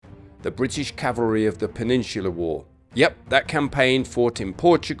the British cavalry of the Peninsular War. Yep, that campaign fought in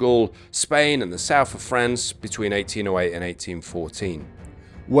Portugal, Spain and the south of France between 1808 and 1814.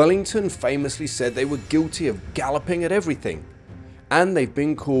 Wellington famously said they were guilty of galloping at everything, and they've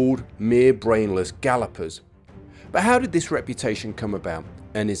been called mere brainless gallopers. But how did this reputation come about,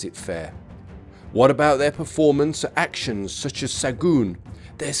 and is it fair? What about their performance at actions such as Sagoon,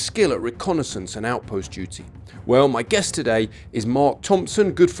 their skill at reconnaissance and outpost duty? Well, my guest today is Mark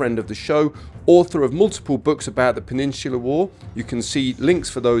Thompson, good friend of the show, author of multiple books about the Peninsular War. You can see links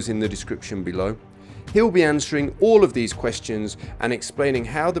for those in the description below. He'll be answering all of these questions and explaining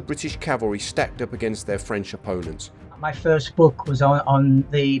how the British cavalry stacked up against their French opponents. My first book was on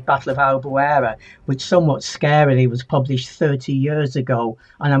the Battle of Albuera, which somewhat scarily was published 30 years ago,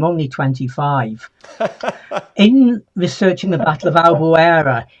 and I'm only 25. In researching the Battle of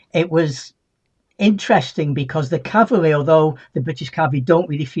Albuera, it was interesting because the cavalry, although the British cavalry don't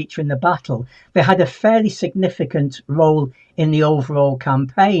really feature in the battle, they had a fairly significant role in the overall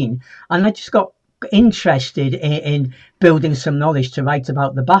campaign. And I just got interested in building some knowledge to write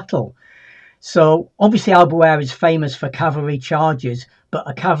about the battle. So obviously Albuera is famous for cavalry charges, but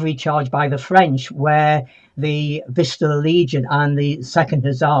a cavalry charge by the French where the Vistula Legion and the 2nd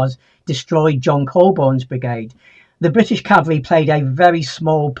Hussars destroyed John Colborne's brigade. The British cavalry played a very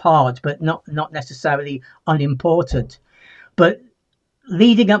small part, but not necessarily unimportant. But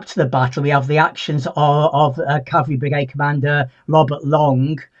leading up to the battle, we have the actions of Cavalry Brigade Commander Robert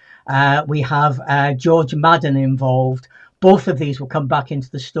Long. We have George Madden involved. Both of these will come back into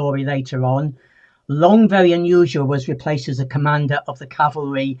the story later on. Long, very unusual, was replaced as a commander of the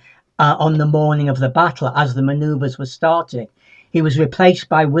cavalry on the morning of the battle as the manoeuvres were starting. He was replaced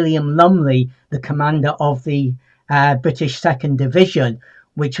by William Lumley, the commander of the British 2nd Division,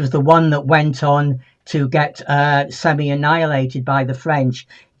 which was the one that went on to get semi-annihilated by the French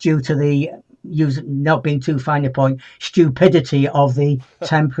due to the, not being too fine a point, stupidity of the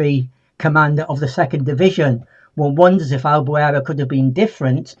temporary commander of the 2nd Division. One wonders if Albuera could have been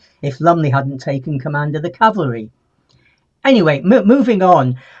different if Lumley hadn't taken command of the cavalry. Anyway, moving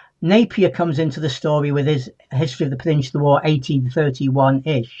on, Napier comes into the story with his History of the Peninsular War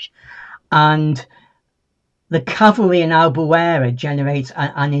 1831-ish, and the cavalry in Albuera generates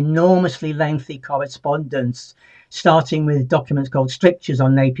an enormously lengthy correspondence, starting with documents called strictures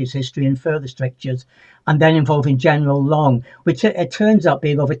on Napier's history and further strictures, and then involving General Long, which it turns out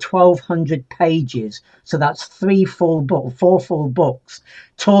being over 1,200 pages. So that's four full books,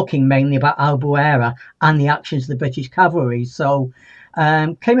 talking mainly about Albuera and the actions of the British cavalry. So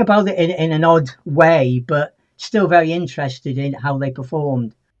came about it in an odd way, but still very interested in how they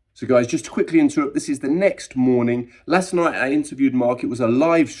performed. So guys, just to quickly interrupt, this is the next morning. Last night I interviewed Mark. It was a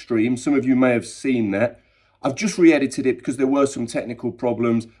live stream. Some of you may have seen that. I've just re-edited it because there were some technical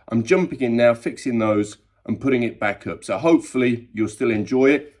problems. I'm jumping in now, fixing those and putting it back up. So hopefully you'll still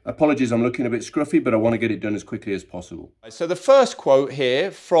enjoy it. Apologies, I'm looking a bit scruffy, but I want to get it done as quickly as possible. So the first quote here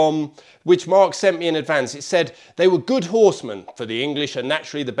from which Mark sent me in advance, it said, "They were good horsemen, for the English are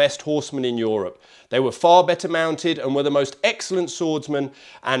naturally the best horsemen in Europe. They were far better mounted and were the most excellent swordsmen,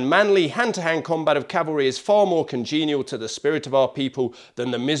 and manly hand-to-hand combat of cavalry is far more congenial to the spirit of our people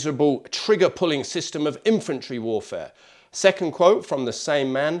than the miserable trigger-pulling system of infantry warfare." Second quote from the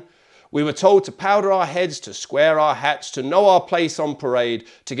same man, "We were told to powder our heads, to square our hats, to know our place on parade,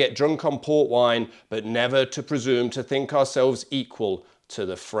 to get drunk on port wine, but never to presume to think ourselves equal to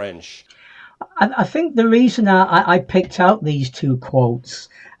the French." I think the reason I picked out these two quotes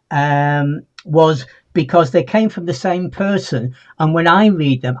was because they came from the same person. And when I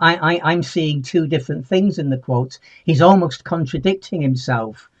read them, I'm seeing two different things in the quotes. He's almost contradicting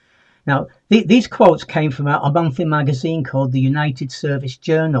himself. Now, these quotes came from a monthly magazine called the United Service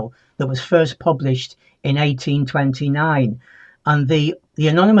Journal that was first published in 1829. And the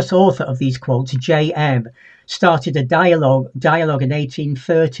anonymous author of these quotes, J.M., started a dialogue in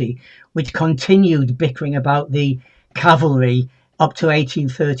 1830, which continued bickering about the cavalry up to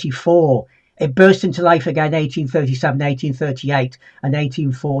 1834. It burst into life again 1837, 1838, and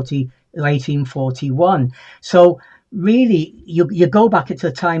 1840, 1841. So really, you go back into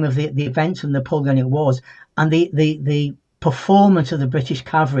the time of the events of the Napoleonic Wars, and the performance of the British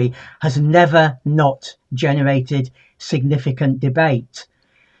cavalry has never not generated significant debate.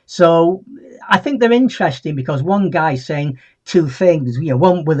 So I think they're interesting because one guy's saying two things,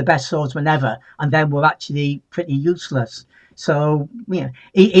 one, we're the best swordsman ever, and then we're actually pretty useless. So,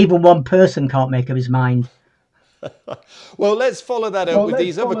 even one person can't make up his mind. Well, let's follow that up with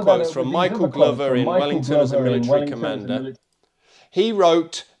these other quotes from Michael Glover in Wellington as a military commander. He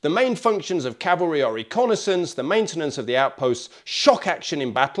wrote, The main functions of cavalry are reconnaissance, the maintenance of the outposts, shock action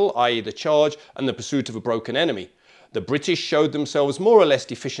in battle, i.e. the charge, and the pursuit of a broken enemy. The British showed themselves more or less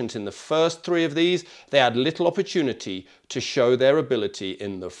deficient in the first three of these. They had little opportunity to show their ability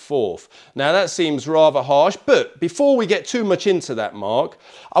in the fourth. Now that seems rather harsh, but before we get too much into that, Mark,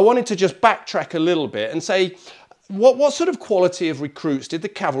 I wanted to just backtrack a little bit and say, what sort of quality of recruits did the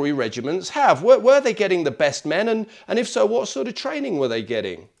cavalry regiments have? Were they getting the best men? And if so, what sort of training were they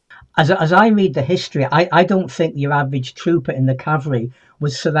getting? As I read the history, I don't think your average trooper in the cavalry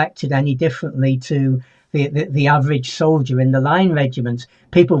was selected any differently to the average soldier in the line regiment.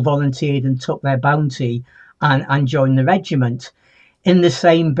 People volunteered and took their bounty and joined the regiment. In the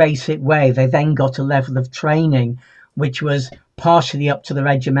same basic way, they then got a level of training which was partially up to the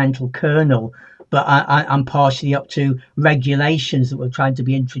regimental colonel, but and partially up to regulations that were trying to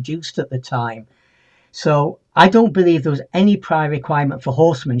be introduced at the time. So I don't believe there was any prior requirement for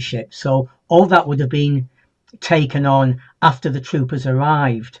horsemanship. So all that would have been taken on after the troopers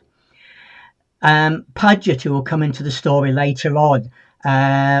arrived. Paget, who will come into the story later on,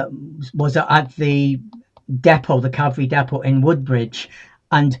 was at the depot, the cavalry depot in Woodbridge,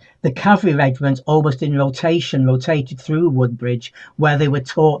 and the cavalry regiment, almost in rotation, rotated through Woodbridge, where they were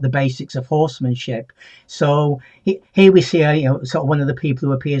taught the basics of horsemanship. So here we see, sort of one of the people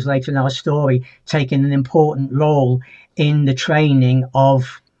who appears later in our story taking an important role in the training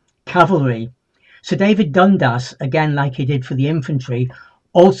of cavalry. Sir David Dundas, again, like he did for the infantry,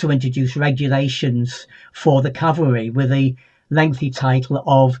 also introduced regulations for the cavalry with a lengthy title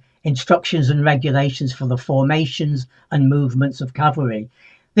of Instructions and Regulations for the Formations and Movements of Cavalry.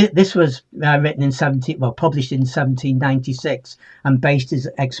 This was written published in 1796 and based his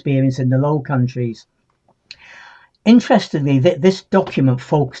experience in the Low Countries. Interestingly, this document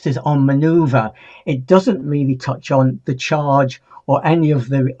focuses on manoeuvre. It doesn't really touch on the charge or any of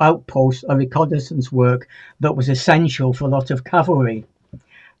the outpost or reconnaissance work that was essential for a lot of cavalry.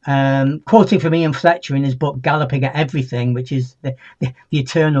 Quoting from Ian Fletcher in his book Galloping at Everything, which is the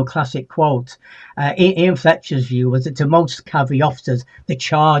eternal classic quote, Ian Fletcher's view was that to most cavalry officers the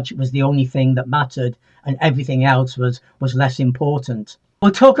charge was the only thing that mattered and everything else was less important.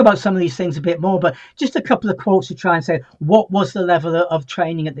 We'll talk about some of these things a bit more, but just a couple of quotes to try and say what was the level of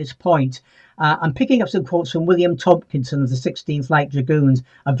training at this point. I'm picking up some quotes from William Tompkinson of the 16th Light Dragoons,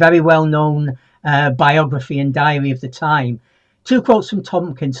 a very well-known biography and diary of the time. Two quotes from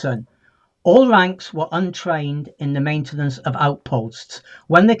Tompkinson. All ranks were untrained in the maintenance of outposts.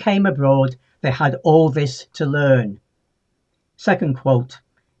 When they came abroad, they had all this to learn. Second quote.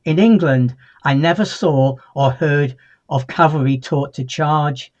 In England, I never saw or heard of cavalry taught to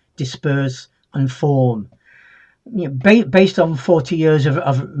charge, disperse and form. Based on 40 years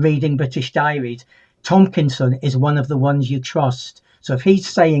of reading British diaries, Tompkinson is one of the ones you trust. So if he's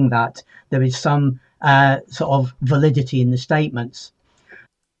saying that, there is some sort of validity in the statements.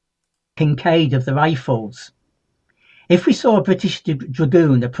 Kincaid of the Rifles. If we saw a British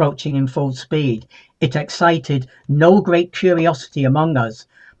dragoon approaching in full speed, it excited no great curiosity among us.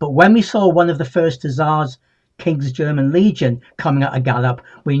 But when we saw one of the first Hussars, King's German Legion, coming at a gallop,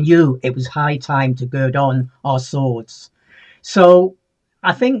 we knew it was high time to gird on our swords. So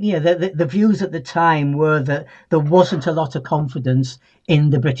I think the views at the time were that there wasn't a lot of confidence in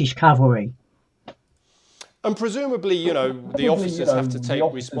the British cavalry. And presumably, the officers have to take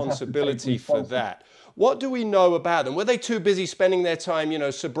responsibility for that. What do we know about them? Were they too busy spending their time,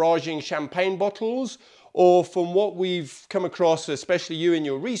 subraging champagne bottles? Or from what we've come across, especially you in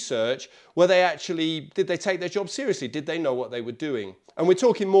your research, did they take their job seriously? Did they know what they were doing? And we're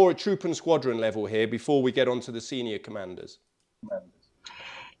talking more at troop and squadron level here before we get on to the senior commanders.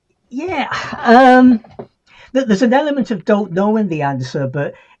 Yeah, there's an element of don't know in the answer,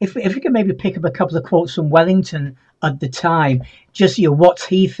 but if we can maybe pick up a couple of quotes from Wellington at the time, just what's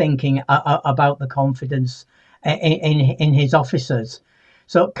he thinking about the confidence in his officers.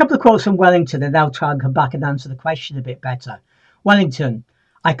 So a couple of quotes from Wellington, and I'll try and come back and answer the question a bit better. Wellington,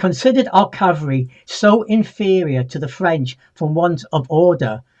 I considered our cavalry so inferior to the French from want of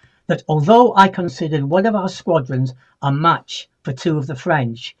order that although I considered one of our squadrons a match for two of the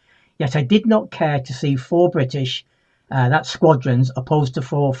French, yet I did not care to see 4 British, squadrons, opposed to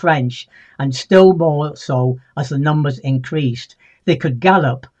 4 French, and still more so as the numbers increased. They could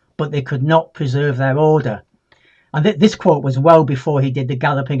gallop, but they could not preserve their order. And this quote was well before he did the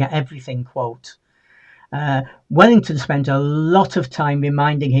Galloping at Everything quote. Wellington spent a lot of time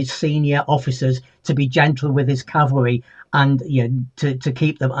reminding his senior officers to be gentle with his cavalry and to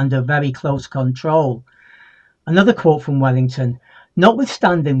keep them under very close control. Another quote from Wellington,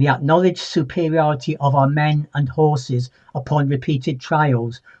 Notwithstanding the acknowledged superiority of our men and horses upon repeated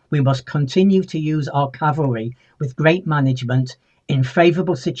trials, we must continue to use our cavalry with great management in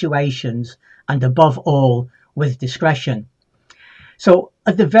favourable situations and above all with discretion. So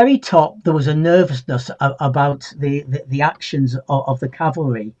at the very top, there was a nervousness about the actions of the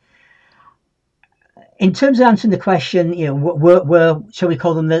cavalry. In terms of answering the question, were shall we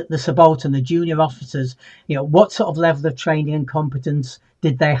call them the subaltern, the junior officers, what sort of level of training and competence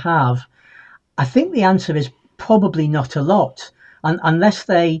did they have? I think the answer is probably not a lot, unless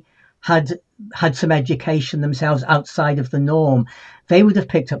they had some education themselves outside of the norm. They would have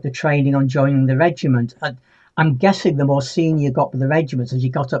picked up the training on joining the regiment. I'm guessing the more senior you got with the regiments, as you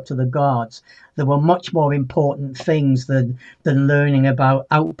got up to the guards, there were much more important things than learning about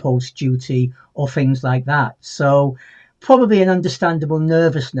outpost duty or things like that. So probably an understandable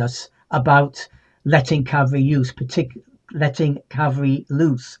nervousness about letting cavalry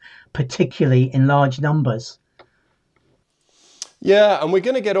loose, particularly in large numbers. Yeah, and we're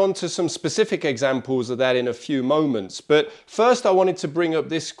going to get on to some specific examples of that in a few moments. But first I wanted to bring up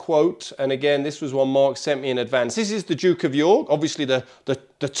this quote. And again, this was one Mark sent me in advance. This is the Duke of York, obviously the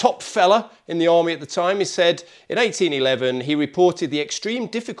top fella in the army at the time. He said in 1811, he reported the extreme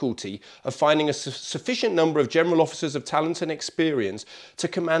difficulty of finding a sufficient number of general officers of talent and experience to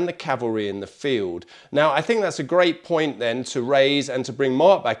command the cavalry in the field. Now, I think that's a great point then to raise and to bring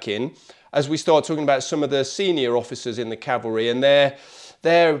Mark back in, as we start talking about some of the senior officers in the cavalry and their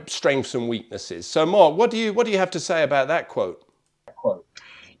strengths and weaknesses. So, Mark, what do you have to say about that quote?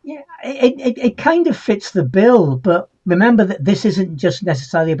 Yeah, it kind of fits the bill, but remember that this isn't just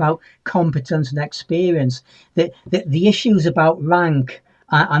necessarily about competence and experience. The issues about rank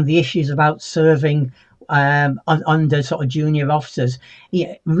and the issues about serving under sort of junior officers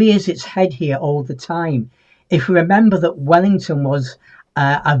rears its head here all the time. If you remember that Wellington was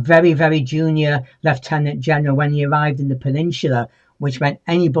a very, very junior lieutenant general when he arrived in the Peninsula, which meant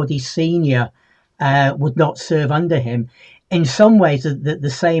anybody senior would not serve under him. In some ways, the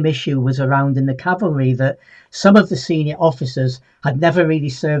same issue was around in the cavalry, that some of the senior officers had never really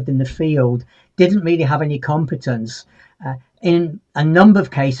served in the field, didn't really have any competence. In a number of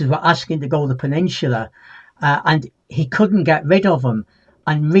cases, were asking to go to the Peninsula, and he couldn't get rid of them.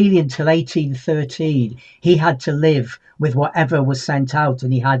 And really, until 1813, he had to live with whatever was sent out,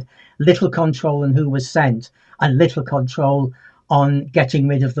 and he had little control on who was sent and little control on getting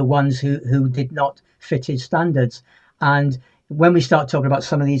rid of the ones who did not fit his standards. And when we start talking about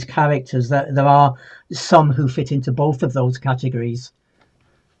some of these characters, there are some who fit into both of those categories.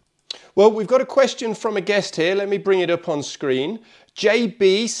 Well, we've got a question from a guest here. Let me bring it up on screen.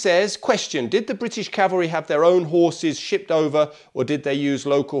 JB says, question, did the British cavalry have their own horses shipped over, or did they use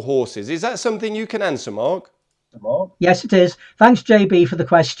local horses? Is that something you can answer, Mark? Yes, it is. Thanks, JB, for the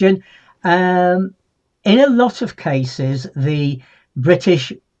question. In a lot of cases, the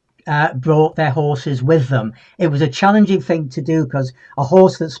British brought their horses with them. It was a challenging thing to do because a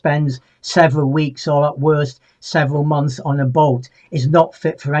horse that spends several weeks or at worst several months on a boat is not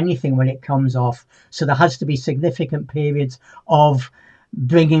fit for anything when it comes off. So there has to be significant periods of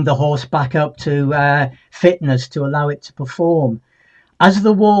bringing the horse back up to fitness to allow it to perform. As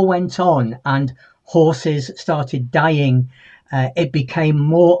the war went on and horses started dying, it became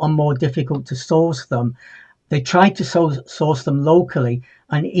more and more difficult to source them. They tried to source them locally,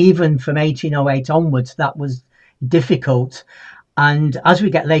 and even from 1808 onwards, that was difficult. And as we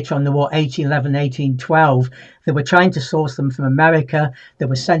get later on in the war, 1811, 1812, they were trying to source them from America. They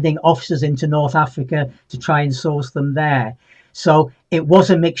were sending officers into North Africa to try and source them there. So it was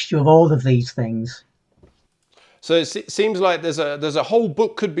a mixture of all of these things. So it seems like there's a whole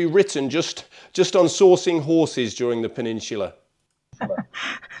book could be written just on sourcing horses during the Peninsula.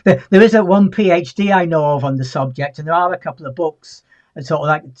 There is one PhD I know of on the subject, and there are a couple of books sort of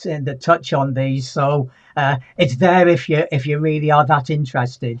like that touch on these. So it's there if you really are that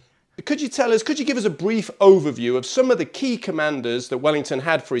interested. Could you give us a brief overview of some of the key commanders that Wellington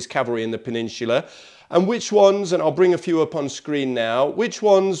had for his cavalry in the Peninsula, and which ones, and I'll bring a few up on screen now, which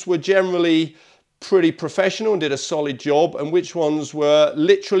ones were generally pretty professional and did a solid job, and which ones were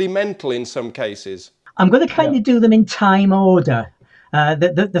literally mental in some cases? I'm going to kind of do them in time order.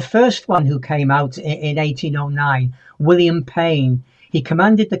 The first one who came out in 1809, William Payne, he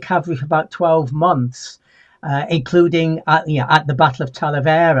commanded the cavalry for about 12 months, including at the Battle of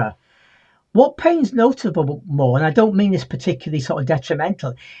Talavera. What Payne's notable more, and I don't mean this particularly sort of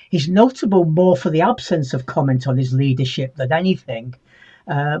detrimental, he's notable more for the absence of comment on his leadership than anything.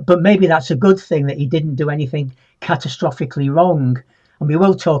 But maybe that's a good thing that he didn't do anything catastrophically wrong. And we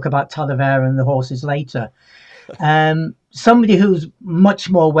will talk about Talavera and the horses later. Somebody who's much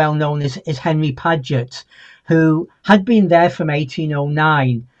more well known is Henry Paget, who had been there from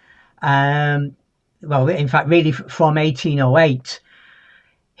 1809. Well, in fact, really from 1808.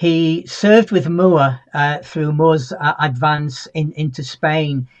 He served with Moore through Moore's advance into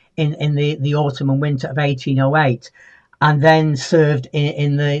Spain in the autumn and winter of 1808, and then served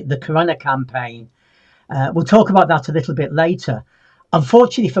in the Corunna campaign. We'll talk about that a little bit later.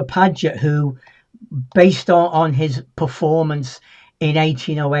 Unfortunately for Paget, who, based on his performance in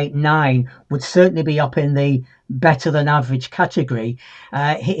 1808-9, would certainly be up in the better than average category.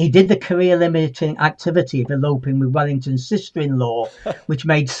 He did the career limiting activity of eloping with Wellington's sister-in-law, which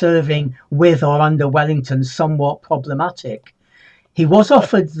made serving with or under Wellington somewhat problematic. He was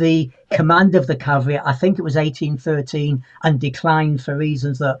offered the command of the cavalry, I think it was 1813, and declined for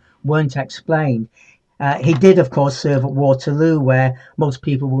reasons that weren't explained. He did, of course, serve at Waterloo, where most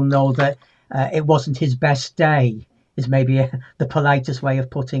people will know that it wasn't his best day, is maybe the politest way of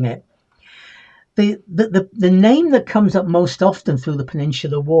putting it. The name that comes up most often through the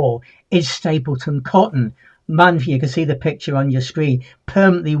Peninsular War is Stapleton Cotton. Man, you can see the picture on your screen,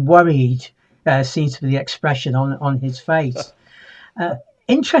 permanently worried seems to be the expression on his face.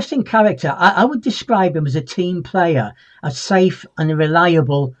 Interesting character. I would describe him as a team player, a safe and a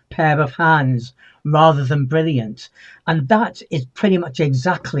reliable pair of hands, rather than brilliant. And that is pretty much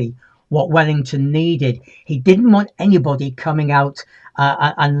exactly what Wellington needed. He didn't want anybody coming out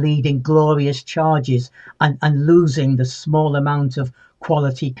and leading glorious charges and losing the small amount of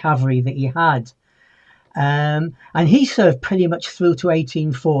quality cavalry that he had. And he served pretty much through to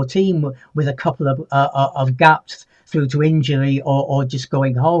 1814 with a couple of gaps through to injury or just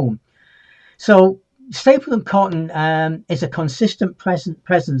going home. So Stapleton Cotton is a consistent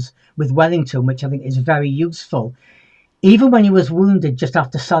presence with Wellington, which I think is very useful. Even when he was wounded just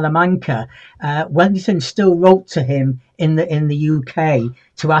after Salamanca, Wellington still wrote to him in the UK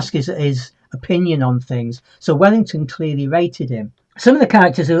to ask his opinion on things. So Wellington clearly rated him. Some of the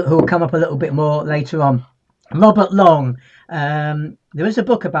characters who will come up a little bit more later on. Robert Long. There is a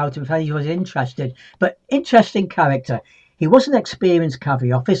book about him if anyone was interested, but interesting character. He was an experienced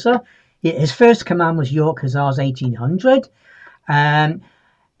cavalry officer. His first command was York Hussars 1800.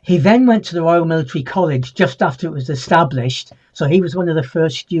 He then went to the Royal Military College just after it was established. So he was one of the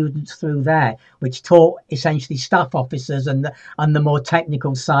first students through there, which taught essentially staff officers and the more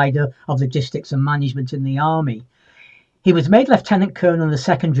technical side of logistics and management in the army. He was made Lieutenant Colonel in the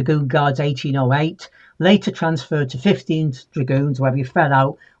 2nd Dragoon Guards 1808, later transferred to 15th Dragoons, where he fell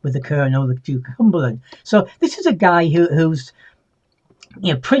out with the Colonel, the Duke of Cumberland. So this is a guy who's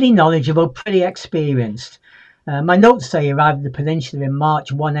pretty knowledgeable, pretty experienced. My notes say he arrived at the Peninsula in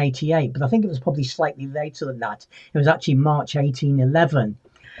March 188, but I think it was probably slightly later than that. It was actually March 1811.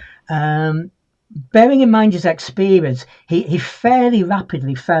 Bearing in mind his experience, he fairly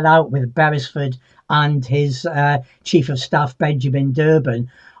rapidly fell out with Beresford and his Chief of Staff, Benjamin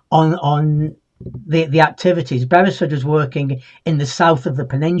Durban, on the activities. Beresford was working in the south of the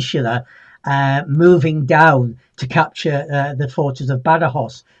peninsula, moving down to capture the fortress of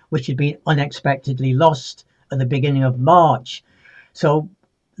Badajoz, which had been unexpectedly lost at the beginning of March. So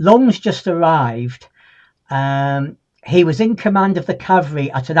Long's just arrived. He was in command of the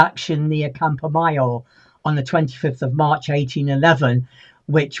cavalry at an action near Campomayor on the 25th of March 1811,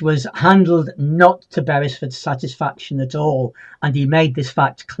 which was handled not to Beresford's satisfaction at all, and he made this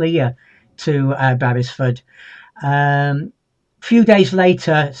fact clear to Beresford. Few days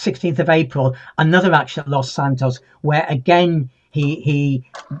later, 16th of April, another action at Los Santos, where again he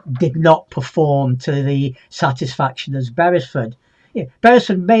did not perform to the satisfaction of Beresford.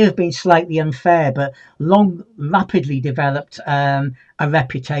 Beresford may have been slightly unfair, but Long rapidly developed a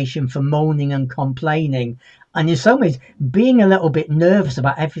reputation for moaning and complaining, and in some ways being a little bit nervous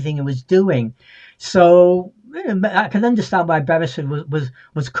about everything he was doing. So I can understand why Beresford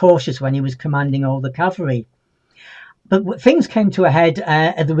was cautious when he was commanding all the cavalry. But things came to a head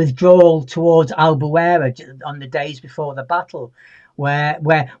at the withdrawal towards Albuera on the days before the battle, where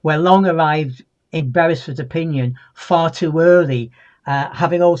Long arrived, in Beresford's opinion, far too early,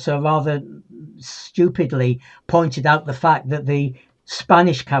 having also rather stupidly pointed out the fact that the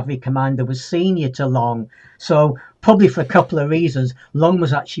Spanish cavalry commander was senior to Long. So probably for a couple of reasons, Long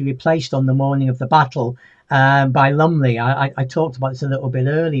was actually replaced on the morning of the battle by Lumley. I talked about this a little bit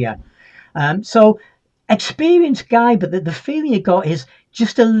earlier. So experienced guy, but the feeling he got is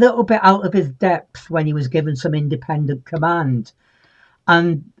just a little bit out of his depth when he was given some independent command.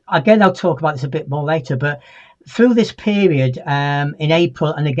 And again, I'll talk about this a bit more later, but through this period, in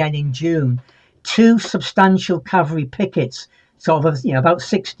April and again in June, 2 substantial cavalry pickets, sort of about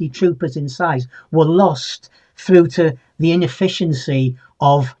 60 troopers in size, were lost through to the inefficiency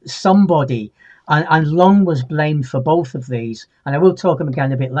of somebody. And Long was blamed for both of these. And I will talk him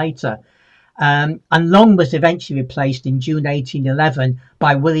again a bit later. And Long was eventually replaced in June 1811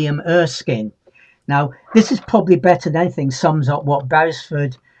 by William Erskine. Now, this is probably better than anything sums up what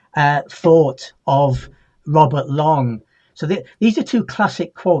Beresford thought of Robert Long. So these are two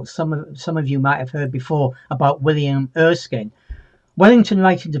classic quotes some of you might have heard before about William Erskine. Wellington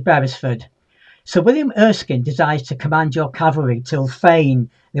writing to Beresford: "Sir William Erskine desires to command your cavalry till Fane,"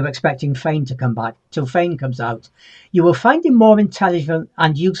 they were expecting Fane to come back, "till Fane comes out. You will find him more intelligent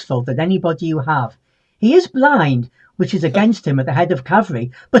and useful than anybody you have. He is blind, which is against him at the head of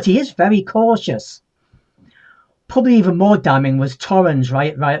cavalry, but he is very cautious." Probably even more damning was Torrens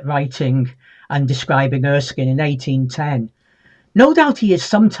writing and describing Erskine in 1810. "No doubt he is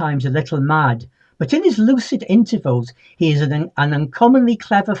sometimes a little mad, but in his lucid intervals he is an uncommonly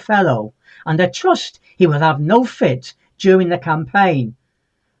clever fellow, and I trust he will have no fit during the campaign,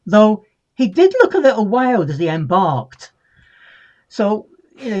 though he did look a little wild as he embarked." So,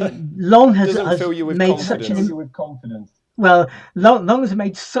 Long has made such Long has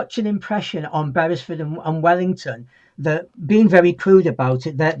made such an impression on Beresford and Wellington that, being very crude about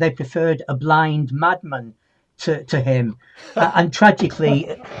it, that they preferred a blind madman to him. And tragically,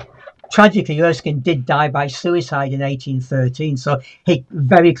 Erskine did die by suicide in 1813, so he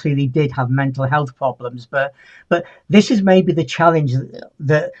very clearly did have mental health problems. But this is maybe the challenge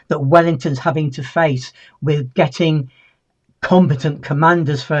that Wellington's having to face with getting competent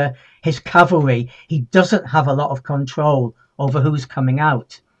commanders for his cavalry. He doesn't have a lot of control over who's coming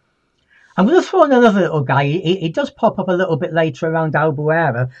out. I'm going to throw in another little guy. He does pop up a little bit later around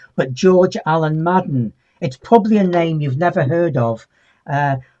Albuera, but George Allen Madden. It's probably a name you've never heard of.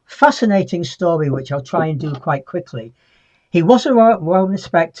 Fascinating story, which I'll try and do quite quickly. He was a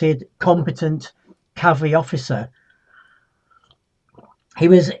well-respected, competent cavalry officer. He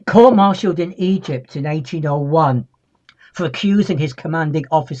was court-martialed in Egypt in 1801 for accusing his commanding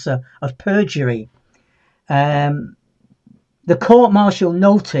officer of perjury. The court-martial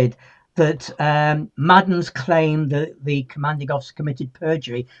noted that Madden's claim that the commanding officer committed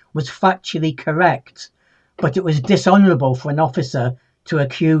perjury was factually correct, but it was dishonourable for an officer to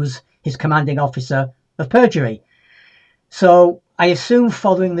accuse his commanding officer of perjury. So I assume,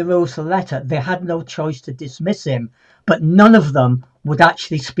 following the rules of the letter, they had no choice to dismiss him, but none of them would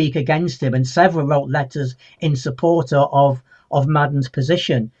actually speak against him, and several wrote letters in support of Madden's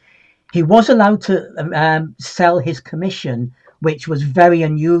position. He was allowed to sell his commission, which was very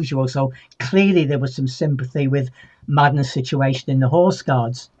unusual, so clearly there was some sympathy with Madden's situation in the Horse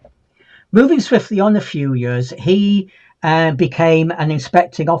Guards. Moving swiftly on a few years, he became an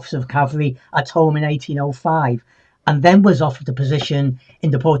inspecting officer of cavalry at home in 1805, and then was offered a position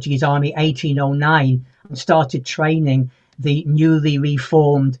in the Portuguese army 1809 and started training the newly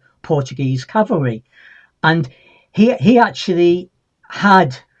reformed Portuguese cavalry. And he actually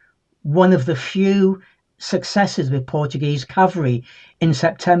had one of the few successes with Portuguese cavalry in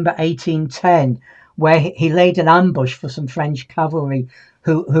September 1810, where he laid an ambush for some French cavalry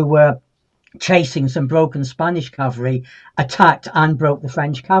who were chasing some broken Spanish cavalry, attacked and broke the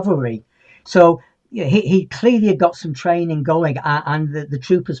French cavalry. So he clearly had got some training going, and the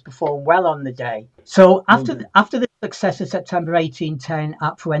troopers performed well on the day. So after the success of September 1810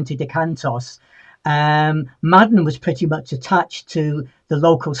 at Fuente de Cantos, Madden was pretty much attached to the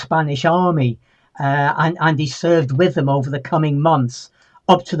local Spanish army, and he served with them over the coming months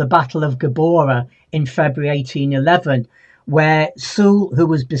up to the Battle of Gabora in February 1811, where Soult, who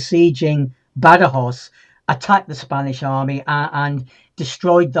was besieging Badajoz, attacked the Spanish army and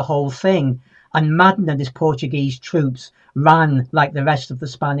destroyed the whole thing. And Madden and his Portuguese troops ran like the rest of the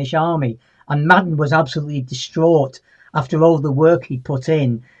Spanish army. And Madden was absolutely distraught after all the work he'd put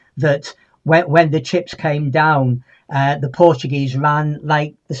in, that when the chips came down, the Portuguese ran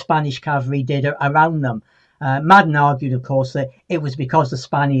like the Spanish cavalry did around them. Madden argued, of course, that it was because the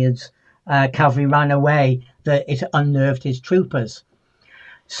Spaniards' cavalry ran away that it unnerved his troopers.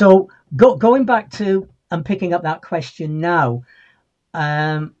 So going back to and picking up that question now,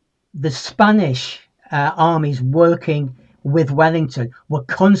 the Spanish armies working with Wellington were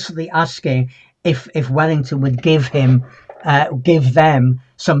constantly asking if Wellington would give them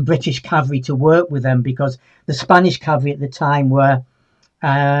some British cavalry to work with them, because the Spanish cavalry at the time were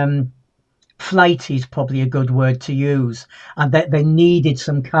flighty is probably a good word to use, and that they needed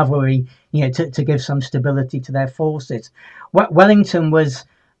some cavalry, to give some stability to their forces. Wellington was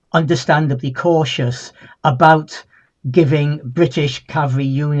understandably cautious about giving British cavalry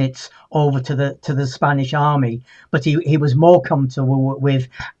units over to the Spanish army, but he was more comfortable with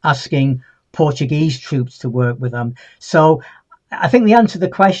asking Portuguese troops to work with them. So I think the answer to the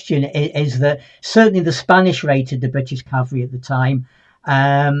question is that certainly the Spanish rated the British cavalry at the time,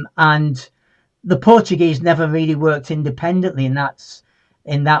 and the Portuguese never really worked independently in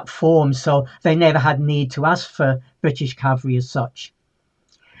that form, so they never had need to ask for British cavalry as such.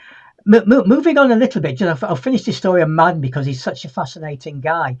 Moving on a little bit, I'll finish this story of Madden because he's such a fascinating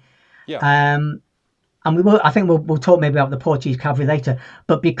guy. Yeah. And I think we'll talk maybe about the Portuguese cavalry later.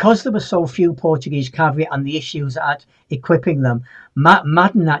 But because there were so few Portuguese cavalry and the issues at equipping them,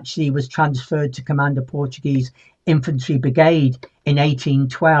 Madden actually was transferred to command a Portuguese infantry brigade in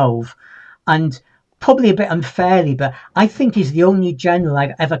 1812. And probably a bit unfairly, but I think he's the only general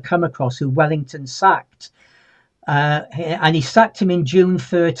I've ever come across who Wellington sacked. And he sacked him in June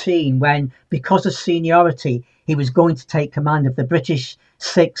 13 when, because of seniority, he was going to take command of the British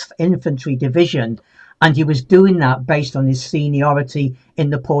 6th Infantry Division. And he was doing that based on his seniority in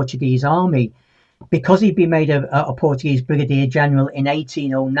the Portuguese army. Because he'd been made a Portuguese brigadier general in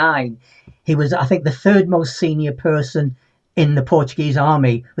 1809, he was, I think, the third most senior person in the Portuguese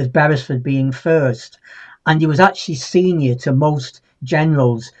army, with Beresford being first. And he was actually senior to most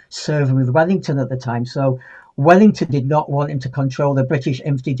generals serving with Wellington at the time. So Wellington did not want him to control the British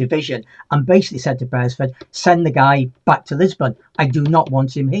Infantry Division and basically said to Beresford, send the guy back to Lisbon. I do not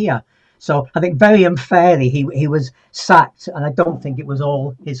want him here. So I think very unfairly he was sacked, and I don't think it was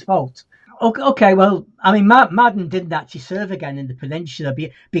all his fault. Okay, well, I mean, Madden didn't actually serve again in the Peninsula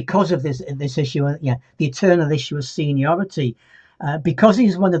because of this issue, the eternal issue of seniority. Because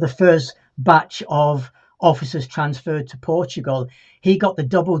he's one of the first batch of officers transferred to Portugal, he got the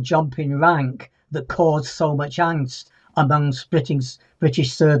double jump in rank that caused so much angst amongst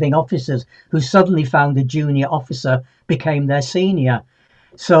British serving officers who suddenly found a junior officer became their senior.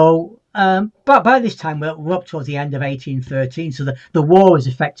 So, but by this time we're up towards the end of 1813, so the war is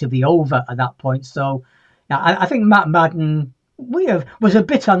effectively over at that point. So, I think Madden was a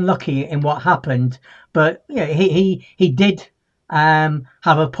bit unlucky in what happened, but he did have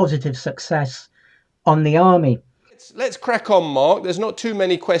a positive success on the army. Let's crack on, Mark. There's not too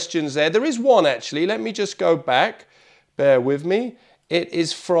many questions there. There is one, actually. Let me just go back. Bear with me. It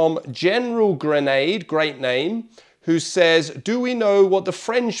is from General Grenade, great name, who says, do we know what the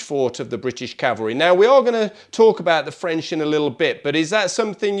French thought of the British cavalry? Now, we are going to talk about the French in a little bit, but is that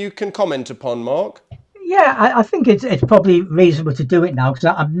something you can comment upon, Mark? Yeah, I think it's probably reasonable to do it now, because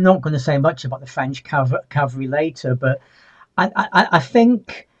I'm not going to say much about the French cavalry later, but I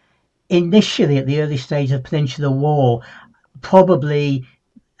think initially at the early stage of the Peninsular War, probably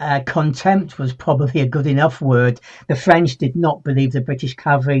contempt was probably a good enough word. The French did not believe the British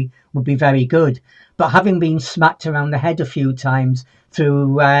cavalry would be very good. But having been smacked around the head a few times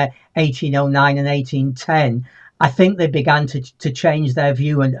through 1809 and 1810, I think they began to change their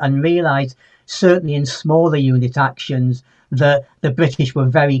view and realise, certainly in smaller unit actions, that the British were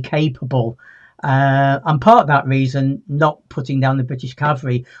very capable. And part of that reason, not putting down the British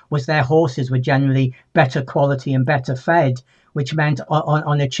cavalry, was their horses were generally better quality and better fed, which meant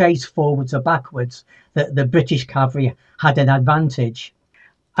on a chase forwards or backwards, that the British cavalry had an advantage.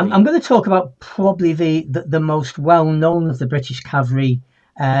 I'm going to talk about probably the most well-known of the British cavalry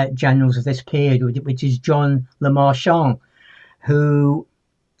generals of this period, which is John Le Marchand, who,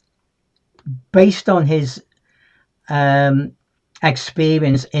 based on his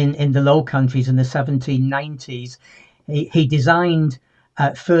experience in the Low Countries in the 1790s, he designed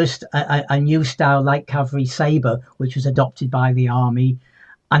first a new style light cavalry sabre, which was adopted by the army,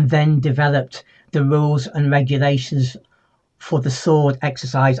 and then developed the rules and regulations for the sword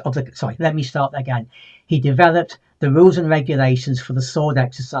exercise of the... Sorry, let me start again. He developed the rules and regulations for the sword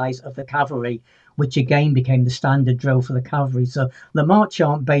exercise of the cavalry, which again became the standard drill for the cavalry. So Le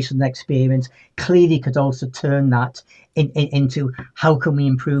Marchand, based on experience, clearly could also turn that into how can we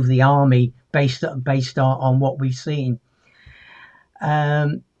improve the army based on what we've seen.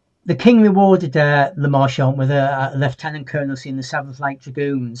 The King rewarded Le Marchand with a lieutenant colonelcy in the 7th Light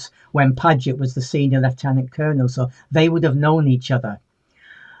Dragoons when Paget was the senior lieutenant colonel, so they would have known each other.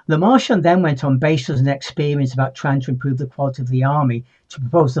 Le Marchand then went on, based on an experience about trying to improve the quality of the army, to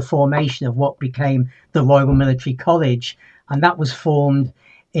propose the formation of what became the Royal Military College, and that was formed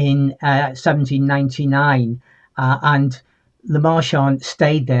in 1799, and Le Marchand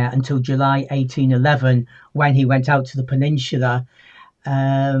stayed there until July 1811, when he went out to the Peninsula.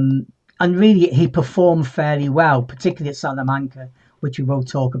 And really he performed fairly well, particularly at Salamanca, which we will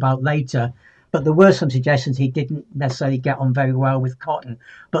talk about later. But there were some suggestions he didn't necessarily get on very well with Cotton.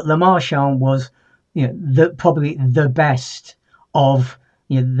 But Le Marchand was, probably the best of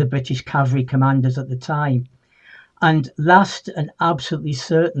the British cavalry commanders at the time. And last and absolutely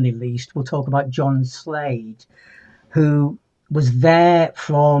certainly least, we'll talk about John Slade, who was there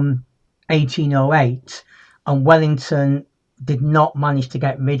from 1808, and Wellington did not manage to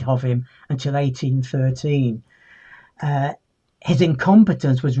get rid of him until 1813. His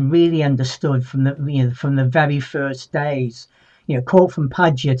incompetence was really understood from the very first days. Quote from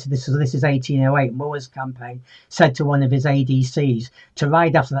Paget, this is 1808, Moore's campaign, said to one of his ADCs to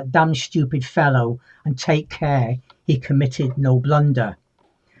ride after that damn stupid fellow and take care he committed no blunder.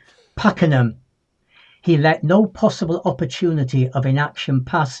 Pakenham, he let no possible opportunity of inaction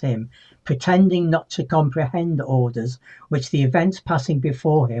pass him, pretending not to comprehend orders which the events passing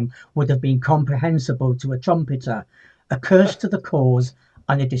before him would have been comprehensible to a trumpeter, a curse to the cause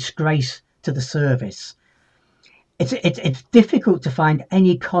and a disgrace to the service. It's difficult to find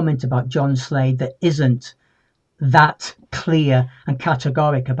any comment about John Slade that isn't that clear and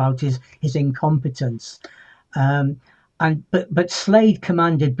categoric about his incompetence. But Slade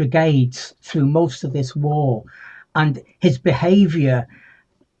commanded brigades through most of this war, and his behaviour,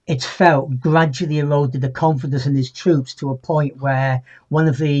 it's felt, gradually eroded the confidence in his troops to a point where one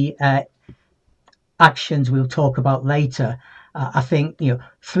of the actions we'll talk about later, I think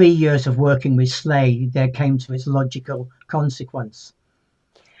 3 years of working with Slade, there came to its logical consequence.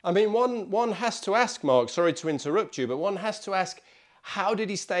 I mean, one has to ask, Mark, sorry to interrupt you, but one has to ask, how did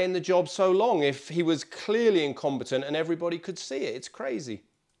he stay in the job so long if he was clearly incompetent and everybody could see it? It's crazy.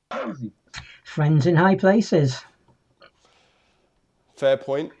 Friends in high places. Fair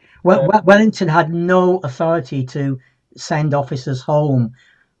point. Well, Wellington had no authority to send officers home,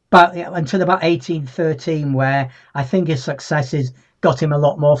 but until about 1813, where I think his successes got him a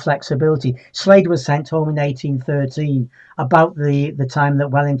lot more flexibility. Slade was sent home in 1813, about the time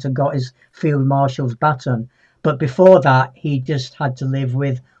that Wellington got his Field Marshal's baton. But before that, he just had to live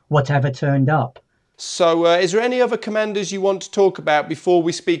with whatever turned up. So is there any other commanders you want to talk about before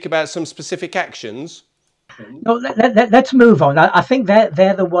we speak about some specific actions? No, let's move on. I think they're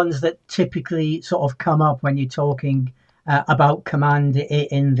the ones that typically sort of come up when you're talking about command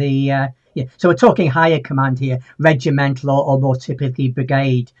in the... So we're talking higher command here, regimental or more typically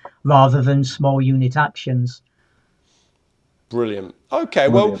brigade, rather than small unit actions. Brilliant. Okay,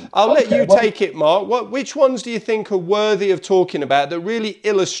 well, I'll let you take it, Mark. Which ones do you think are worthy of talking about that really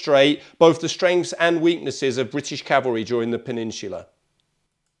illustrate both the strengths and weaknesses of British cavalry during the Peninsula?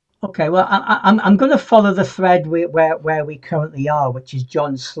 Okay, well, I'm going to follow the thread where we currently are, which is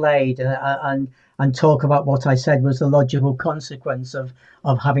John Slade, and talk about what I said was the logical consequence of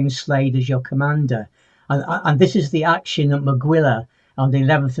having Slade as your commander. And this is the action at Maguila on the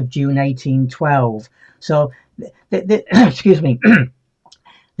 11th of June, 1812. So, excuse me,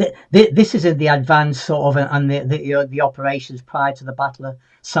 this is in the advance sort of, and the operations prior to the Battle of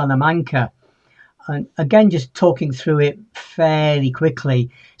Salamanca. And again, just talking through it fairly quickly,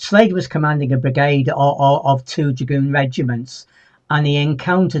 Slade was commanding a brigade of 2 dragoon regiments, and he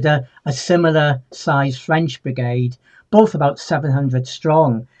encountered a similar sized French brigade, both about 700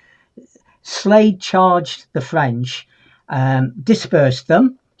 strong. Slade charged the French, dispersed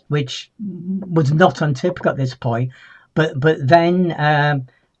them, which was not untypical at this point, but then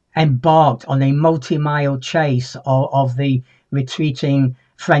embarked on a multi-mile chase of the retreating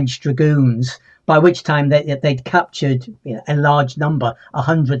French dragoons, by which time they'd captured a large number,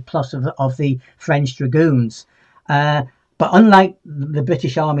 100 plus of the French dragoons. But unlike the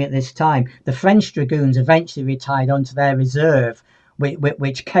British Army at this time, the French dragoons eventually retired onto their reserve,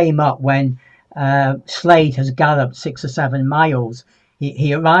 which came up when Slade has galloped 6 or 7 miles.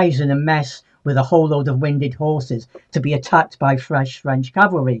 He arrives in a mess with a whole load of winded horses to be attacked by fresh French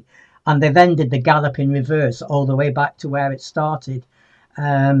cavalry. And they then did the gallop in reverse all the way back to where it started.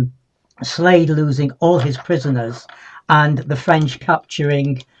 Slade losing all his prisoners and the French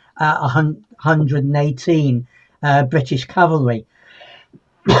capturing 118 British cavalry.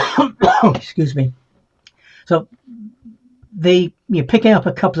 Excuse me. So picking up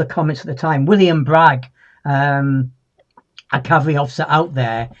a couple of comments at the time, William Bragg, a cavalry officer out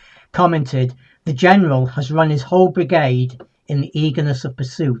there, commented, "The general has run his whole brigade in the eagerness of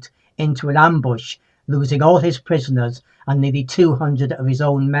pursuit into an ambush, losing all his prisoners and nearly 200 of his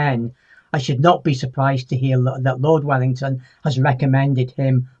own men. I should not be surprised to hear that Lord Wellington has recommended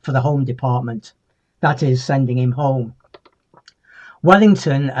him for the Home Department." That is, sending him home.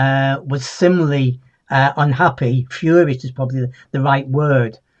 Wellington was similarly unhappy. Furious is probably the right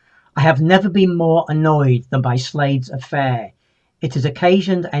word. "I have never been more annoyed than by Slade's affair. It is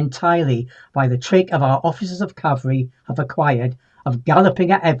occasioned entirely by the trick of our officers of cavalry have acquired of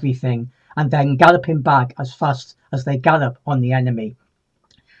galloping at everything and then galloping back as fast as they gallop on the enemy.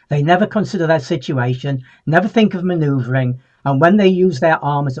 They never consider their situation, never think of manoeuvring, and when they use their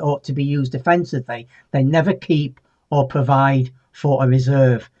arms that ought to be used defensively, they never keep or provide for a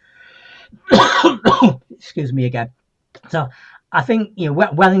reserve. Excuse me again. So I think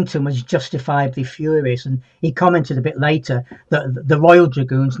Wellington was justifiably furious, and he commented a bit later that the Royal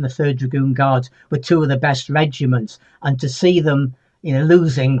Dragoons and the 3rd Dragoon Guards were two of the best regiments, and to see them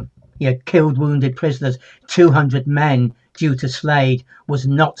losing killed, wounded, prisoners, 200 men due to Slade was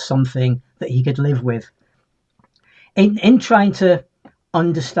not something that he could live with. In trying to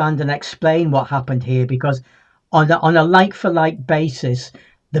understand and explain what happened here, because on a like-for-like basis,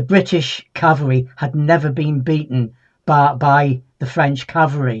 the British cavalry had never been beaten by the French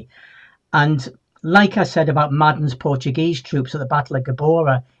cavalry. And like I said about Madden's Portuguese troops at the Battle of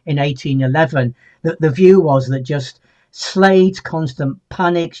Gabora in 1811, the view was that just Slade's constant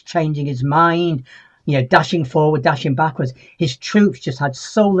panics, changing his mind, dashing forward, dashing backwards, his troops just had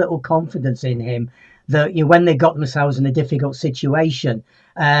so little confidence in him that when they got themselves in a difficult situation,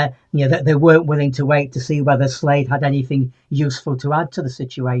 that they weren't willing to wait to see whether Slade had anything useful to add to the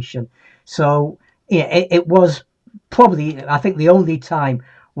situation. So it was probably, I think, the only time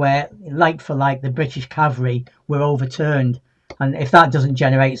where, like for like, the British cavalry were overturned. And if that doesn't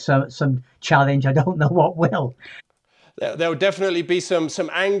generate some challenge, I don't know what will. There'll definitely be some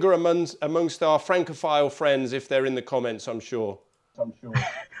anger amongst our Francophile friends if they're in the comments, I'm sure.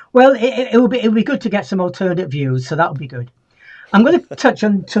 Well, it will be good to get some alternate views, so that would be good. I'm going to touch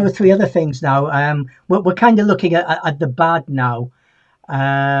on 2 or 3 other things now. We're kind of looking at the bad now.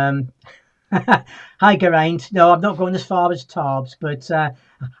 Hi, Geraint. No, I'm not going as far as Tarbes, but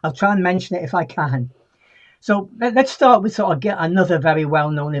I'll try and mention it if I can. So let's start with sort of get another very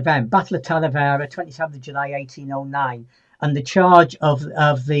well-known event, Battle of Talavera, 27th of July, 1809, and the charge of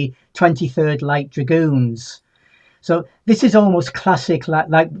the 23rd Light Dragoons. So this is almost classic,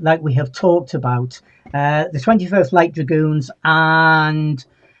 like we have talked about. The 21st Light Dragoons and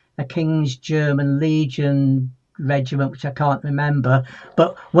a King's German Legion regiment, which I can't remember,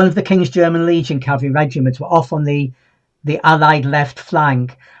 but one of the King's German Legion cavalry regiments were off on the Allied left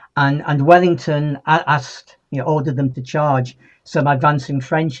flank, and Wellington ordered them to charge some advancing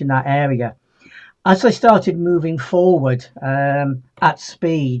French in that area. As they started moving forward at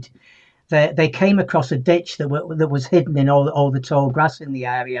speed, they came across a ditch that was hidden in all the tall grass in the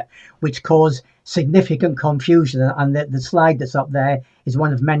area, which caused significant confusion. And the slide that's up there is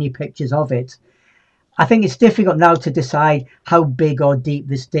one of many pictures of it. I think it's difficult now to decide how big or deep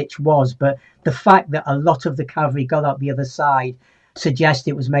this ditch was, but the fact that a lot of the cavalry got up the other side suggests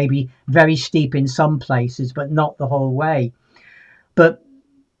it was maybe very steep in some places, but not the whole way. But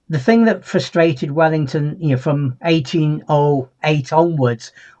the thing that frustrated Wellington, from 1808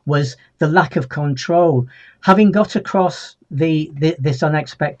 onwards, was the lack of control. Having got across this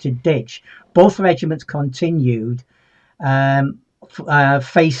unexpected ditch, both regiments continued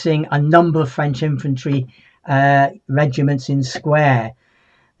facing a number of French infantry regiments in square.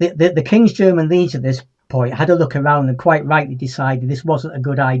 The King's German Legion at this point had a look around and quite rightly decided this wasn't a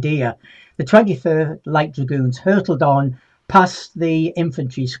good idea. The 23rd Light Dragoons hurtled on past the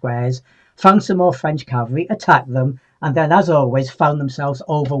infantry squares, found some more French cavalry, attacked them, and then, as always, found themselves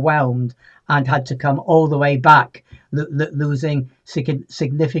overwhelmed and had to come all the way back, losing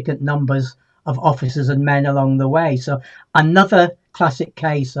significant numbers of officers and men along the way. So another classic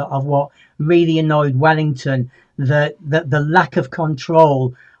case of what really annoyed Wellington, the lack of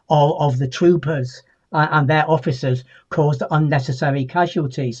control of the troopers and their officers caused unnecessary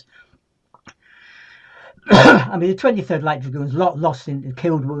casualties. I mean, the 23rd Light Dragoons lost in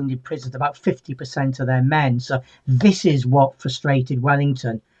killed, wounded, prisoners, about 50% of their men. So this is what frustrated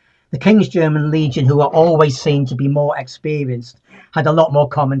Wellington. The King's German Legion, who are always seen to be more experienced, had a lot more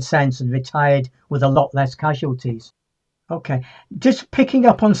common sense and retired with a lot less casualties. Okay, just picking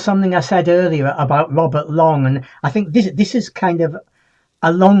up on something I said earlier about Robert Long, and I think this is kind of,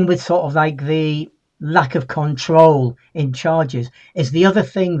 along with sort of like the lack of control in charges, is the other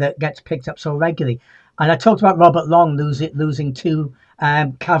thing that gets picked up so regularly. And I talked about Robert Long losing 2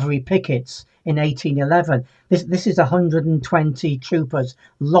 cavalry pickets in 1811. This is 120 troopers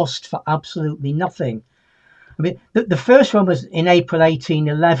lost for absolutely nothing. I mean, the first one was in April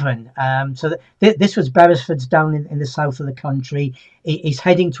 1811. This was Beresford's down in the south of the country. He's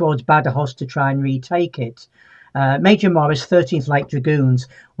heading towards Badajoz to try and retake it. Major Morris, 13th Light Dragoons,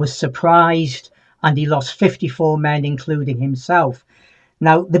 was surprised and he lost 54 men, including himself.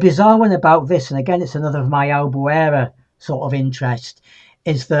 Now, the bizarre one about this, and again, it's another of my Albuera sort of interest,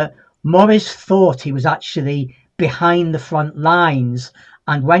 is that Morris thought he was actually behind the front lines.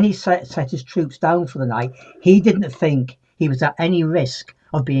 And when he set his troops down for the night, he didn't think he was at any risk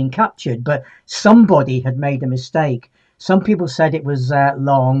of being captured. But somebody had made a mistake. Some people said it was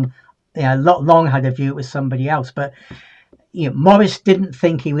Long. Long had a view it was somebody else. But Morris didn't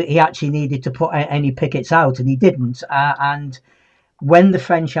think he actually needed to put any pickets out, and he didn't. And when the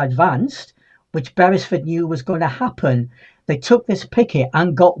French advanced, which Beresford knew was going to happen, they took this picket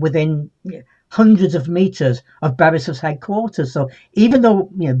and got within hundreds of meters of Beresford's headquarters. So even though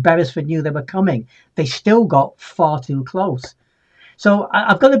Beresford knew they were coming, they still got far too close. So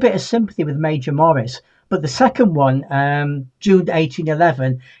I've got a bit of sympathy with Major Morris. But the second one, June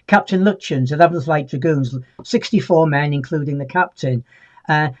 1811, Captain Lutyens, 11th Light Dragoons, 64 men, including the captain,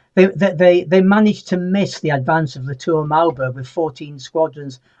 they managed to miss the advance of La Tour Malbourg with 14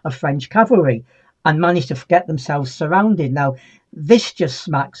 squadrons of French cavalry and managed to get themselves surrounded. Now, this just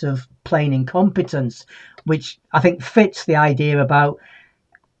smacks of plain incompetence, which I think fits the idea about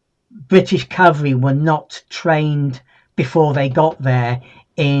British cavalry were not trained before they got there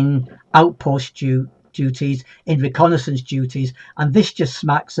in outpost duties, in reconnaissance duties, and this just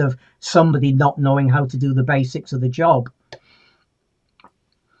smacks of somebody not knowing how to do the basics of the job.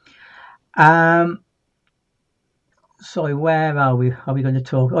 Sorry, where are we? Are we going to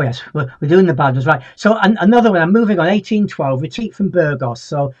talk? Oh yes, we're doing the bad ones, right? So another one, I'm moving on, 1812, retreat from Burgos.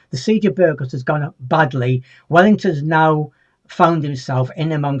 So the siege of Burgos has gone badly. Wellington's now found himself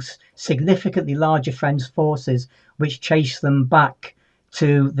in amongst significantly larger French forces, which chased them back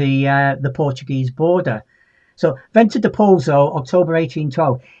to the Portuguese border. So Venta de Pouso, October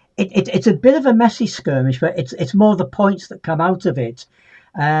 1812. It's a bit of a messy skirmish, but it's more the points that come out of it.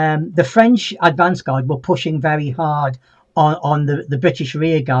 The French advance guard were pushing very hard on the British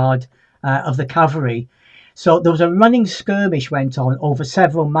rear guard of the cavalry. So there was a running skirmish went on over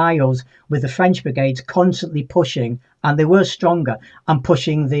several miles with the French brigades constantly pushing, and they were stronger, and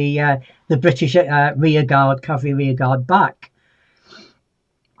pushing the British rear guard, cavalry rear guard back.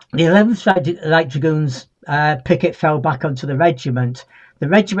 The 11th Light Dragoons picket fell back onto the regiment. The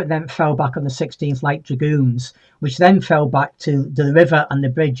regiment then fell back on the 16th Light Dragoons, which then fell back to the river and the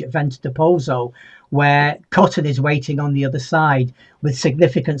bridge at Venta de Pouso, where Cotton is waiting on the other side with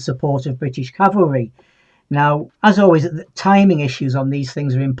significant support of British cavalry. Now, as always, the timing issues on these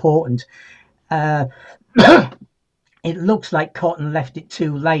things are important. It looks like Cotton left it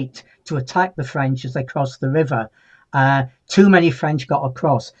too late to attack the French as they crossed the river. Too many French got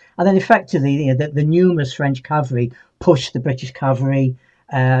across, and then effectively, the numerous French cavalry pushed the British cavalry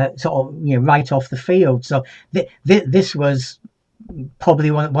right off the field. So this was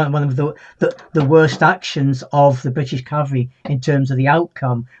probably one of the worst actions of the British cavalry in terms of the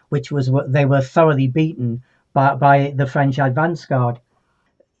outcome, which was they were thoroughly beaten by the French advance guard.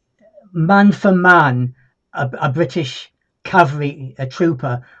 Man for man, a British cavalry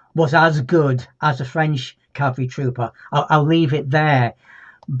trooper was as good as a French cavalry trooper. I'll leave it there.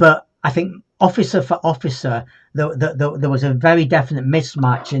 But I think officer for officer, there was a very definite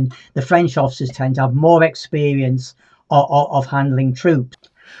mismatch, and the French officers tend to have more experience of handling troops.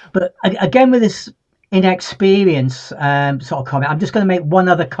 But again, with this inexperience sort of comment, I'm just going to make one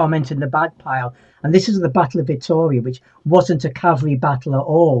other comment in the bad pile, and this is the Battle of Vittoria, which wasn't a cavalry battle at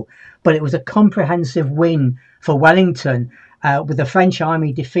all, but it was a comprehensive win for Wellington, with the French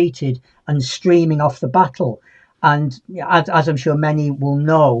army defeated and streaming off the battle. And as I'm sure many will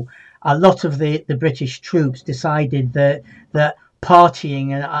know, a lot of the British troops decided that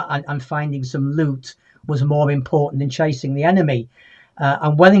partying and finding some loot was more important than chasing the enemy.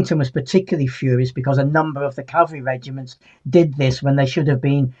 And Wellington was particularly furious because a number of the cavalry regiments did this when they should have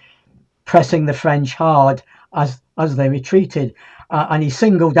been pressing the French hard as they retreated. And he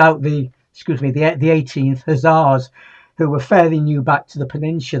singled out the 18th Hussars, who were fairly new back to the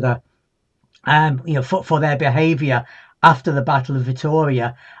Peninsular, for their behaviour after the Battle of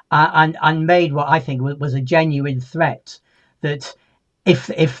Vittoria, and made what I think was a genuine threat that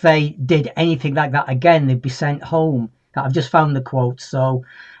if they did anything like that again, they'd be sent home. I've just found the quote. So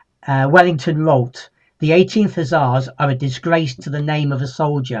Wellington wrote, "The 18th Hussars are a disgrace to the name of a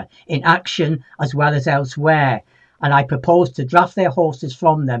soldier, in action as well as elsewhere, and I propose to draft their horses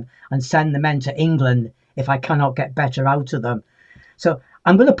from them and send the men to England if I cannot get better out of them." So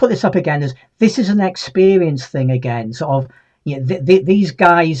I'm going to put this up again as this is an experience thing again. Sort of, these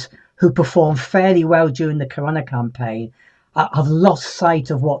guys who performed fairly well during the Corunna campaign have lost sight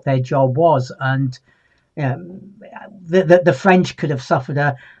of what their job was, and the French could have suffered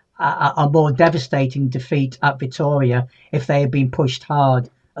a more devastating defeat at Vittoria if they had been pushed hard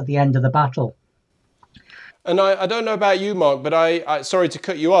at the end of the battle. And I don't know about you, Mark, but I sorry to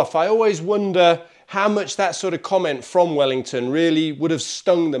cut you off. I always wonder how much that sort of comment from Wellington really would have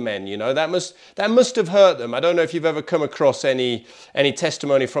stung the men. You know, that must have hurt them. I don't know if you've ever come across any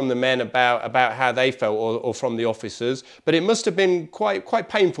testimony from the men about how they felt, or from the officers, but it must have been quite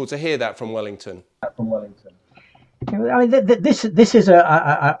painful to hear that from Wellington. I mean, this is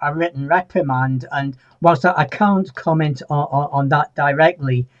a written reprimand, and whilst I can't comment on that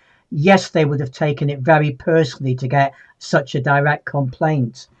directly, yes, they would have taken it very personally to get such a direct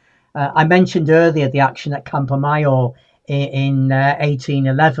complaint. I mentioned earlier the action at Campomayor in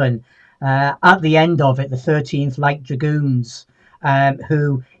 1811. At the end of it, the 13th Light Dragoons,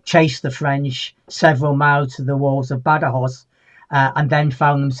 who chased the French several miles to the walls of Badajoz, and then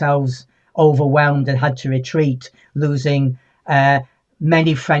found themselves overwhelmed and had to retreat, losing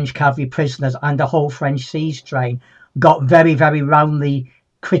many French cavalry prisoners and a whole French siege train, got very, very roundly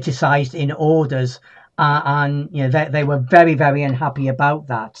criticised in orders, and you know they were very, very unhappy about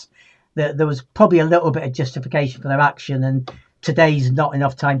that. There was probably a little bit of justification for their action, and today's not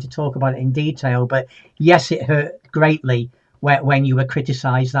enough time to talk about it in detail, but yes, it hurt greatly when you were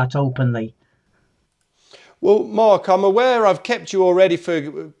criticised that openly. Well, Mark, I'm aware I've kept you already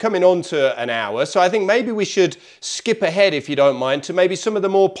for coming on to an hour, so I think maybe we should skip ahead, if you don't mind, to maybe some of the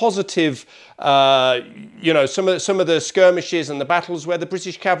more positive, some of the skirmishes and the battles where the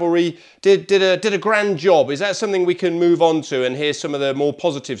British cavalry did a grand job. Is that something we can move on to and hear some of the more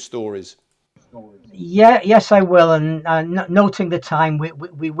positive stories? Yeah, yes, I will. And noting the time,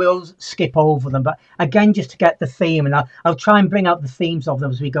 we will skip over them. But again, just to get the theme, and I'll try and bring out the themes of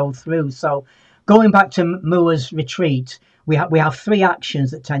them as we go through. So, going back to Moore's retreat, we have three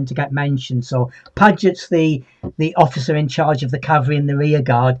actions that tend to get mentioned. So Paget's the officer in charge of the cavalry in the rear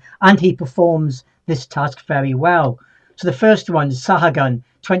guard, and he performs this task very well. So the first one is Sahagun,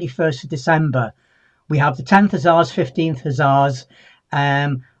 21st of December. We have the 10th Hussars, 15th Hussars,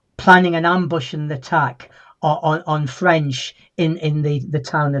 planning an ambush and attack on French in the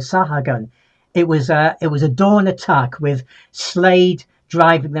town of Sahagun. It was a dawn attack with Slade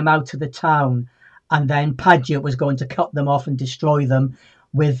driving them out of the town, and then Paget was going to cut them off and destroy them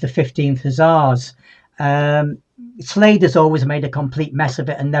with the 15th Hussars. Slade has always made a complete mess of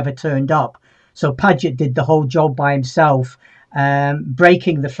it and never turned up, so Paget did the whole job by himself,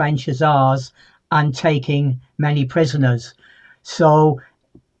 breaking the French Hussars and taking many prisoners. So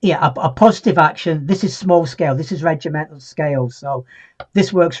yeah, a positive action. This is small scale, this is regimental scale, so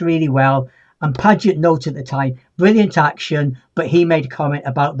this works really well. And Paget noted at the time, brilliant action, but he made a comment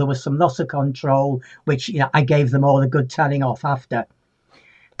about there was some loss of control, which I gave them all a good telling off after.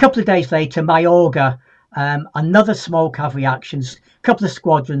 A couple of days later, Mayorga, another small cavalry action, a couple of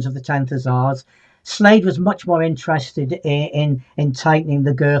squadrons of the 10th Hussars. Slade was much more interested in tightening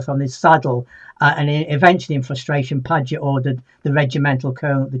the girth on his saddle, and eventually in frustration, Paget ordered the regimental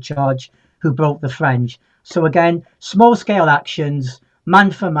colonel at the charge, who broke the French. So again, small scale actions,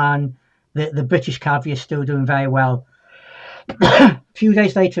 man for man. The British cavalry is still doing very well. A few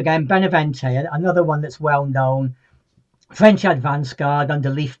days later again, Benavente, another one that's well known. French advance guard under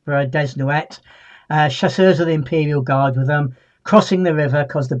Liefbre, Desnouettes, chasseurs of the Imperial Guard with them, crossing the river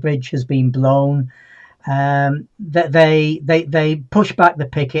because the bridge has been blown. They push back the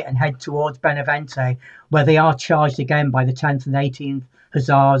picket and head towards Benavente, where they are charged again by the 10th and 18th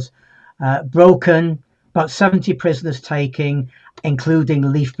Hussars. Broken, about 70 prisoners taking, including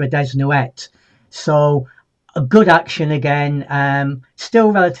Liefbre Desnouettes. So a good action again,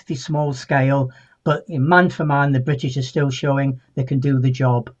 still relatively small scale, but man for man, the British are still showing they can do the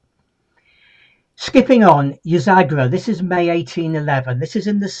job. Skipping on, Uzagra, this is May 1811. This is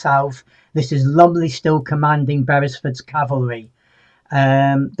in the south. This is Lumley still commanding Beresford's cavalry.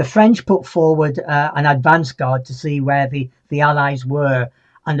 The French put forward an advance guard to see where the Allies were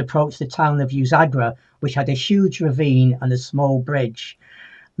and approached the town of Uzagra, which had a huge ravine and a small bridge.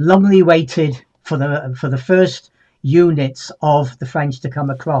 Lumley waited for the first units of the French to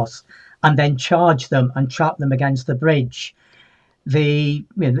come across, and then charged them and trapped them against the bridge. The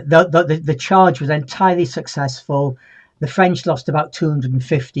charge was entirely successful. The French lost about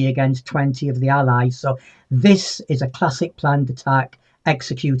 250 against 20 of the Allies. So this is a classic planned attack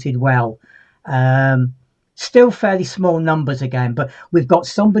executed well. Still fairly small numbers again, but we've got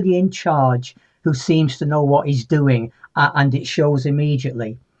somebody in charge who seems to know what he's doing, and it shows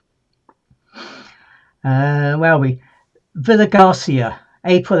immediately. Villa Garcia,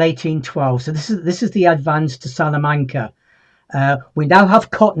 April 1812. So this is the advance to Salamanca. We now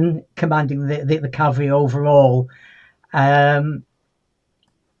have Cotton commanding the cavalry overall.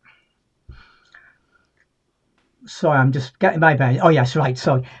 Sorry, I'm just getting my bearings. Oh yes, right.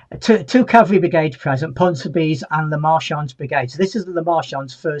 So two cavalry brigades present, Ponsonby's and Le Marchand's brigade. So this is Le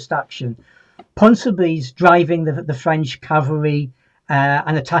Marchand's first action. Ponsonby's driving the French cavalry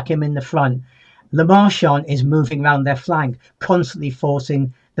and attacking him in the front. Le Marchand is moving around their flank, constantly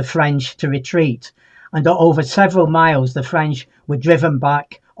forcing the French to retreat. And over several miles, the French were driven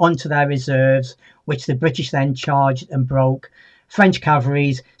back onto their reserves, which the British then charged and broke. French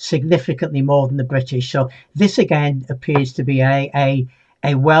cavalry's significantly more than the British. So this again appears to be a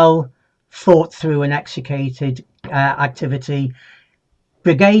well thought through and executed activity.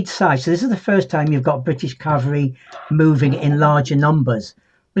 Brigade size. So this is the first time you've got British cavalry moving in larger numbers.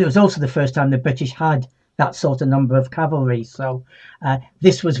 But it was also the first time the British had that sort of number of cavalry. So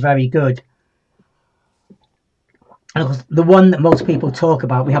this was very good. And the one that most people talk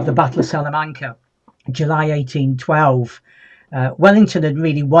about, we have the Battle of Salamanca, July 1812. Wellington had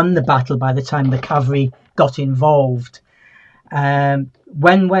really won the battle by the time the cavalry got involved.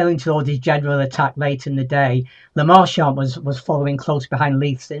 When Wellington ordered his general attack late in the day, Le Marchand was following close behind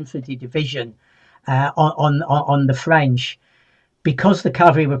Leith's infantry division on the French. Because the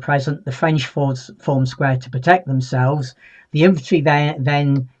cavalry were present, the French formed square to protect themselves. The infantry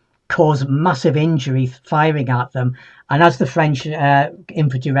then caused massive injury firing at them. And as the French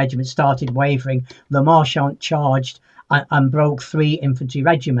infantry regiment started wavering, Le Marchand charged and broke 3 infantry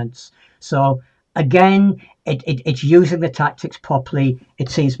regiments. So again, it's using the tactics properly. It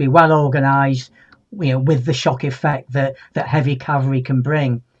seems to be well organised, with the shock effect that heavy cavalry can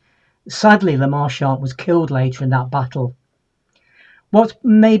bring. Sadly, Le Marchand was killed later in that battle. What's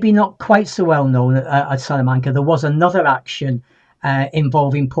maybe not quite so well known at Salamanca, there was another action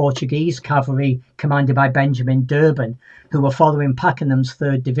involving Portuguese cavalry commanded by Benjamin Durban, who were following Pakenham's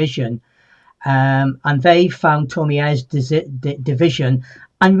 3rd Division. And they found Thomier's division,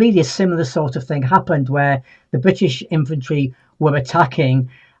 and really a similar sort of thing happened where the British infantry were attacking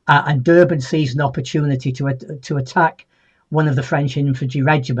and Durban seized an opportunity to attack one of the French infantry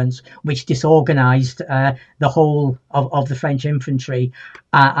regiments, which disorganised the whole of the French infantry,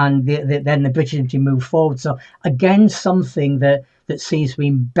 and then the British infantry moved forward. So again, something that seems to be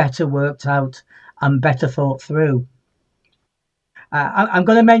better worked out and better thought through. I'm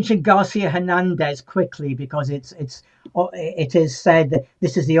going to mention Garcia Hernandez quickly because it is said that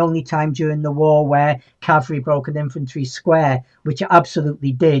this is the only time during the war where cavalry broke an infantry square, which it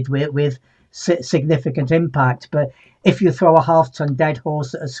absolutely did with significant impact. But if you throw a half-ton dead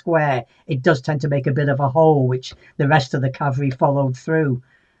horse at a square, it does tend to make a bit of a hole, which the rest of the cavalry followed through.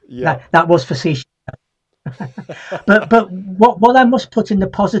 Yeah. That was facetious. but what I must put in the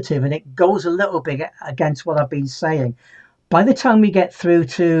positive, and it goes a little bit against what I've been saying, by the time we get through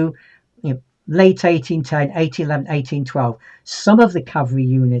to late 1810, 1811, 1812, some of the cavalry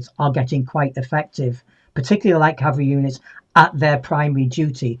units are getting quite effective, particularly light cavalry units at their primary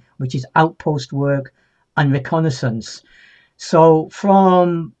duty, which is outpost work and reconnaissance. So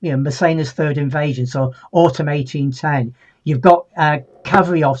from Massena's 3rd invasion, so autumn 1810, you've got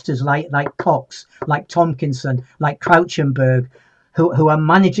cavalry officers like Cox, like Tompkinson, like Crouchenberg, who are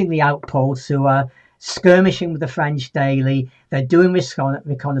managing the outposts, who are skirmishing with the French daily. They're doing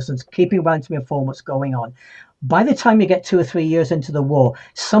reconnaissance, keeping Wellington informed what's going on. By the time you get 2 or 3 years into the war,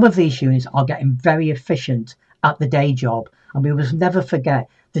 some of these units are getting very efficient at the day job. And we must never forget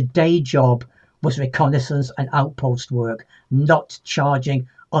the day job was reconnaissance and outpost work, not charging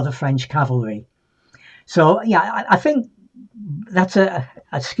other French cavalry. So, yeah, I think that's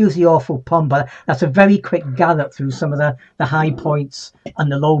excuse the awful pun, but that's a very quick gallop through some of the high points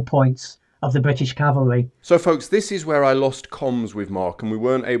and the low points of the British cavalry. So folks, this is where I lost comms with Mark and we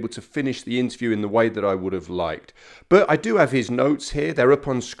weren't able to finish the interview in the way that I would have liked. But I do have his notes here. They're up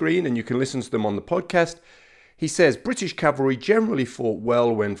on screen and you can listen to them on the podcast. He says, British cavalry generally fought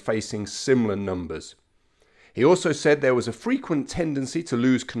well when facing similar numbers. He also said there was a frequent tendency to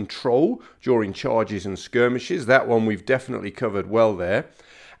lose control during charges and skirmishes. That one we've definitely covered well there.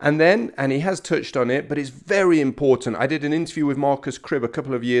 And he has touched on it, but it's very important. I did an interview with Marcus Cribb a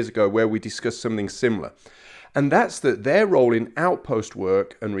couple of years ago where we discussed something similar. And that's that their role in outpost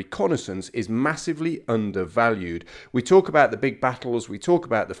work and reconnaissance is massively undervalued. We talk about the big battles, we talk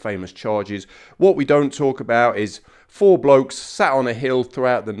about the famous charges. What we don't talk about is 4 blokes sat on a hill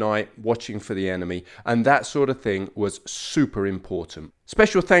throughout the night watching for the enemy, and that sort of thing was super important.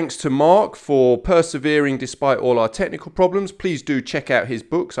 Special thanks to Mark for persevering despite all our technical problems. Please do check out his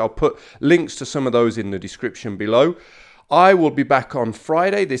books. I'll put links to some of those in the description below. I will be back on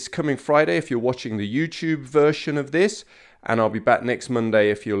Friday, this coming Friday, if you're watching the YouTube version of this. And I'll be back next Monday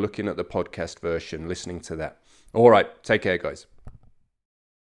if you're looking at the podcast version, listening to that. All right, take care, guys.